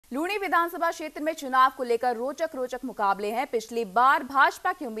लूणी विधानसभा क्षेत्र में चुनाव को लेकर रोचक मुकाबले हैं। पिछली बार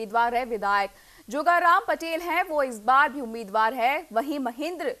भाजपा के उम्मीदवार रहे विधायक जोगाराम पटेल हैं, वो इस बार भी उम्मीदवार है। वहीं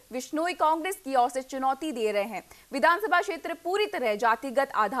महेंद्र बिश्नोई कांग्रेस की ओर से चुनौती दे रहे हैं। विधानसभा क्षेत्र पूरी तरह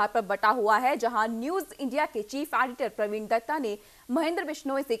जातिगत आधार पर बटा हुआ है, जहां न्यूज इंडिया के चीफ एडिटर प्रवीण दत्ता ने महेंद्र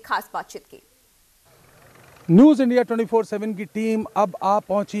बिश्नोई से खास बातचीत की। न्यूज इंडिया 24/7 की टीम अब आ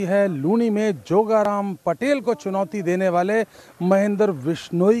पहुंची है लूणी में जोगाराम पटेल को चुनौती देने वाले महेंद्र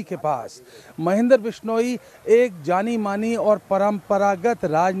बिश्नोई के पास। महेंद्र बिश्नोई एक जानी मानी और परंपरागत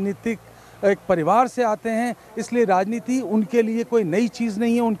राजनीतिक एक परिवार से आते हैं, इसलिए राजनीति उनके लिए कोई नई चीज़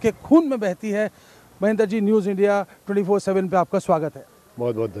नहीं है, उनके खून में बहती है। महेंद्र जी, न्यूज़ इंडिया 24/7 पे आपका स्वागत है।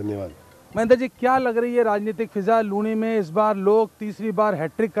 बहुत बहुत धन्यवाद। महेंद्र जी, क्या लग रही है राजनीतिक फिजा लूणी में? इस बार लोग तीसरी बार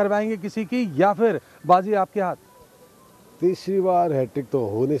हैट्रिक करवाएंगे किसी की, या फिर बाजी आपके हाथ? तीसरी बार हैट्रिक तो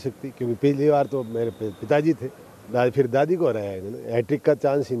हो नहीं सकती, क्योंकि पहली बार तो मेरे पिताजी थे, फिर दादी को हराया इन्होंने। हैट्रिक का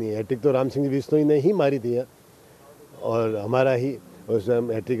चांस ही नहीं है। हैट्रिक तो राम सिंह बिश्नोई ने ही मारी थी और हमारा ही उस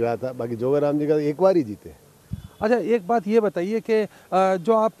टाइम हैट्रिक रहा था। बाकी जोगाराम जी का एक बार ही जीते। अच्छा, एक बात ये बताइए कि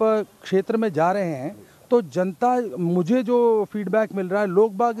जो आप क्षेत्र में जा रहे हैं तो जनता, मुझे जो फीडबैक मिल रहा है,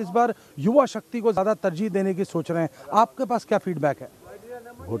 लोग बाग इस बार युवा शक्ति को ज़्यादा तरजीह देने की सोच रहे हैं। आपके पास क्या फीडबैक है?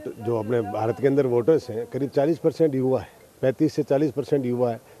 वोट जो अपने भारत के अंदर वोटर्स हैं, करीब 40% युवा है, 35 से 40%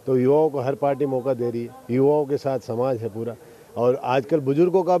 युवा है। तो युवाओं को हर पार्टी मौका दे रही है। युवाओं के साथ समाज है पूरा, और आजकल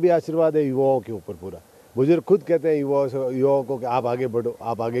बुजुर्गों का भी आशीर्वाद है युवाओं के ऊपर पूरा। बुजुर्ग खुद कहते हैं युवाओं को कि आप आगे बढ़ो,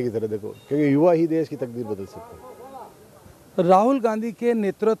 आप आगे की तरह देखो, क्योंकि युवा ही देश की तकदीर बदल सकते हैं। राहुल गांधी के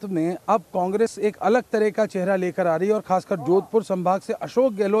नेतृत्व में अब कांग्रेस एक अलग तरह का चेहरा लेकर आ रही है, और खासकर जोधपुर संभाग से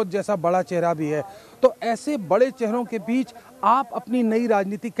अशोक गहलोत जैसा बड़ा चेहरा भी है। तो ऐसे बड़े चेहरों के बीच आप अपनी नई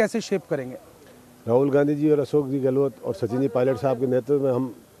राजनीति कैसे शेप करेंगे? राहुल गांधी जी और अशोक जी गहलोत और सचिन जी पायलट साहब के नेतृत्व में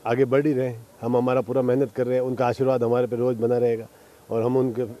हम आगे बढ़ ही रहे हैं। हम हमारा पूरा मेहनत कर रहे हैं। उनका आशीर्वाद हमारे पे रोज़ बना रहेगा, और हम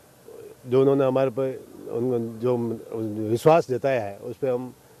उनके जो उन्होंने हमारे पे जो विश्वास जताया है उस पर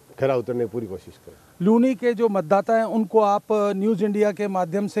हम खरा उतरने की पूरी कोशिश करें। लूणी के जो मतदाता हैं उनको आप न्यूज़ इंडिया के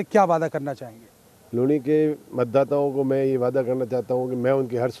माध्यम से क्या वादा करना चाहेंगे? लूणी के मतदाताओं को मैं ये वादा करना चाहता हूँ कि मैं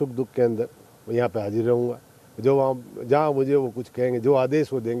उनके हर सुख दुख के अंदर यहाँ पे हाजिर रहूँगा। जो वहाँ जहाँ मुझे वो कुछ कहेंगे, जो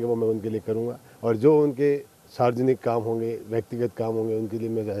आदेश वो देंगे, वो मैं उनके लिए करूँगा, और जो उनके सार्वजनिक काम होंगे, व्यक्तिगत काम होंगे, उनके लिए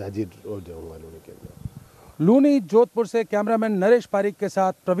मैं हाजिर हो जाऊँगा लूणी के अंदर। लूणी जोधपुर से कैमरामैन नरेश पारिक के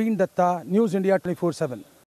साथ प्रवीण दत्ता, न्यूज़ इंडिया 24/7।